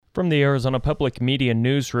From the Arizona Public Media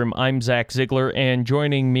Newsroom, I'm Zach Ziegler, and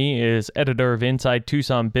joining me is editor of Inside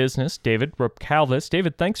Tucson Business, David Rupkalvis.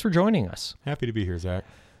 David, thanks for joining us. Happy to be here, Zach.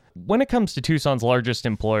 When it comes to Tucson's largest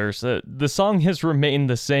employers, the song has remained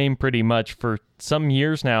the same pretty much for some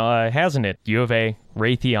years now, hasn't it? U of A,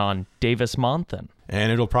 Raytheon, Davis-Monthan.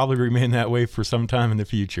 And it'll probably remain that way for some time in the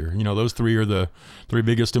future. You know, those three are the three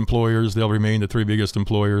biggest employers. They'll remain the three biggest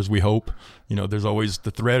employers, we hope. You know, there's always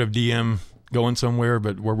the threat of DM going somewhere,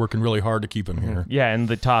 but we're working really hard to keep them here. Yeah, and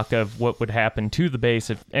the talk of what would happen to the base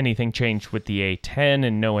if anything changed with the A-10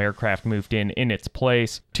 and no aircraft moved in its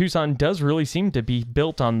place. Tucson does really seem to be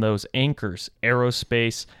built on those anchors: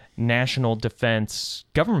 aerospace, national defense,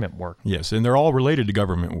 government work. Yes, and they're all related to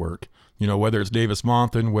government work. You know, whether it's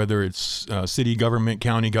Davis-Monthan, whether it's city government,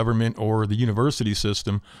 county government, or the university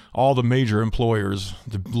system, all the major employers,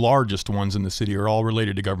 the largest ones in the city, are all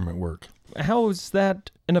related to government work. How is that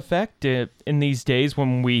an effect in these days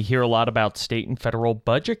when we hear a lot about state and federal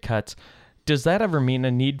budget cuts? Does that ever mean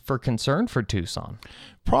a need for concern for Tucson?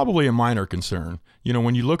 Probably a minor concern. You know,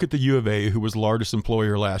 when you look at the U of A, who was the largest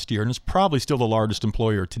employer last year, and is probably still the largest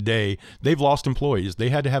employer today, they've lost employees. They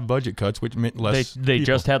had to have budget cuts, which meant less They people.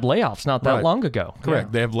 just had layoffs not that long ago. Correct.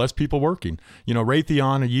 Yeah. They have less people working. You know,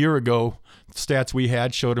 Raytheon a year ago, stats we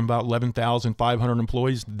had showed them about 11,500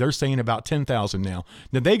 employees. They're saying about 10,000 now.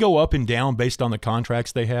 Now, they go up and down based on the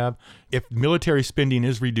contracts they have. If military spending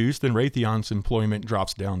is reduced, then Raytheon's employment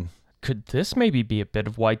drops down. Could this maybe be a bit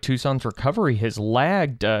of why Tucson's recovery has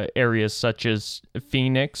lagged areas such as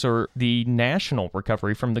Phoenix or the national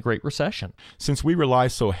recovery from the Great Recession? Since we rely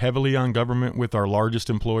so heavily on government with our largest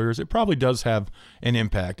employers, it probably does have an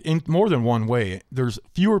impact in more than one way. There's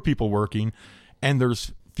fewer people working, and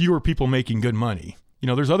there's fewer people making good money. You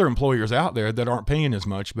know, there's other employers out there that aren't paying as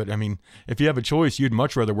much, but I mean, if you have a choice, you'd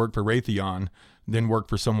much rather work for Raytheon than work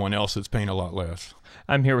for someone else that's paying a lot less.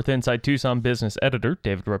 I'm here with Inside Tucson business editor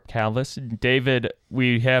David Rupkalvis. David,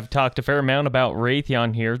 we have talked a fair amount about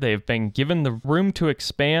Raytheon here. They've been given the room to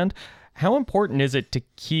expand. How important is it to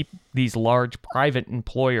keep these large private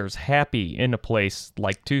employers happy in a place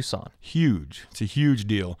like Tucson? Huge. It's a huge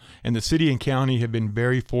deal. And the city and county have been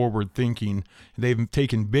very forward thinking. They've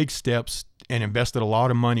taken big steps and invested a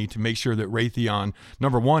lot of money to make sure that Raytheon,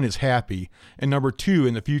 number one, is happy, and number two,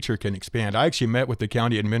 in the future can expand. I actually met with the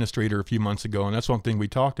county administrator a few months ago, and that's one thing we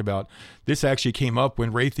talked about. This actually came up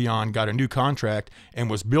when Raytheon got a new contract and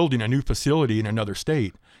was building a new facility in another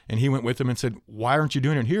state. And he went with them and said, "Why aren't you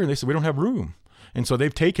doing it here?" And they said, "We don't have room." And so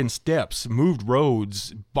they've taken steps, moved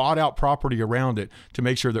roads, bought out property around it to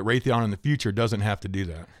make sure that Raytheon in the future doesn't have to do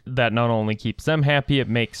that. That not only keeps them happy, it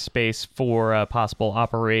makes space for possible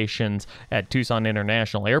operations at Tucson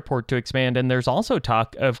International Airport to expand. And there's also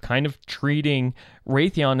talk of kind of treating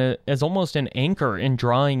Raytheon as almost an anchor in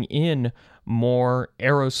drawing in more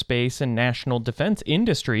aerospace and national defense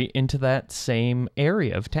industry into that same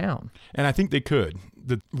area of town. And I think they could.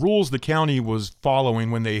 The rules the county was following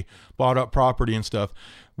when they bought up property and stuff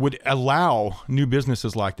would allow new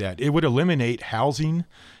businesses like that. It would eliminate housing.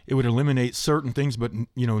 It would eliminate certain things, but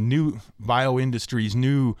you know, new bio industries,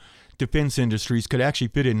 new defense industries could actually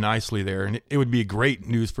fit in nicely there. And it would be great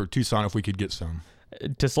news for Tucson if we could get some.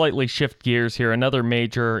 To slightly shift gears here, another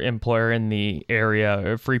major employer in the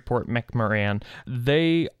area, Freeport-McMoRan,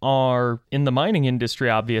 they are in the mining industry,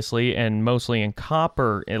 obviously, and mostly in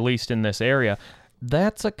copper, at least in this area.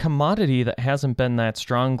 That's a commodity that hasn't been that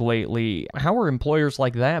strong lately. How are employers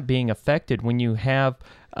like that being affected when you have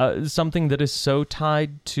something that is so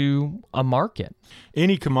tied to a market?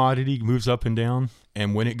 Any commodity moves up and down,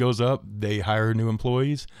 and when it goes up, they hire new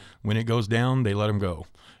employees. When it goes down, they let them go.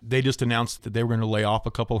 They just announced that they were going to lay off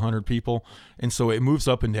a couple hundred people, and so it moves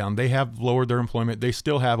up and down. They have lowered their employment. They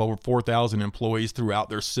still have over 4,000 employees throughout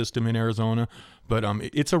their system in Arizona, but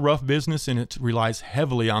it's a rough business, and it relies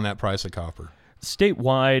heavily on that price of copper.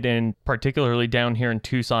 Statewide, and particularly down here in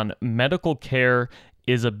Tucson, medical care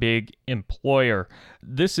is a big employer.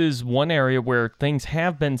 This is one area where things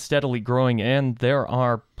have been steadily growing, and there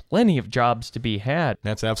are plenty of jobs to be had.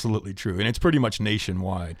 That's absolutely true, and it's pretty much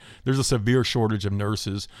nationwide. There's a severe shortage of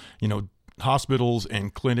nurses. You know, hospitals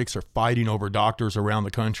and clinics are fighting over doctors around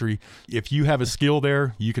the country. If you have a skill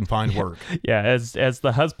there, you can find work. Yeah, as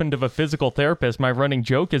the husband of a physical therapist, my running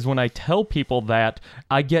joke is when I tell people that,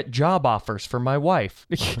 I get job offers for my wife.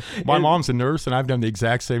 My mom's a nurse, and I've done the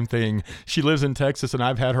exact same thing. She lives in Texas, and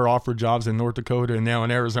I've had her offer jobs in North Dakota and now in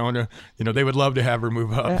Arizona. You know, they would love to have her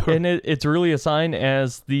move up. And it's really a sign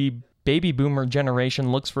as the baby boomer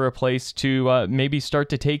generation looks for a place to maybe start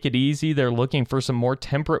to take it easy. They're looking for some more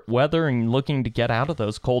temperate weather and looking to get out of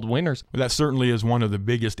those cold winters. That certainly is one of the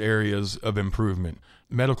biggest areas of improvement.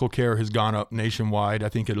 Medical care has gone up nationwide. I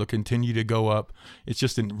think it'll continue to go up. It's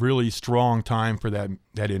just a really strong time for that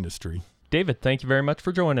industry. David, thank you very much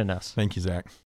for joining us. Thank you, Zach.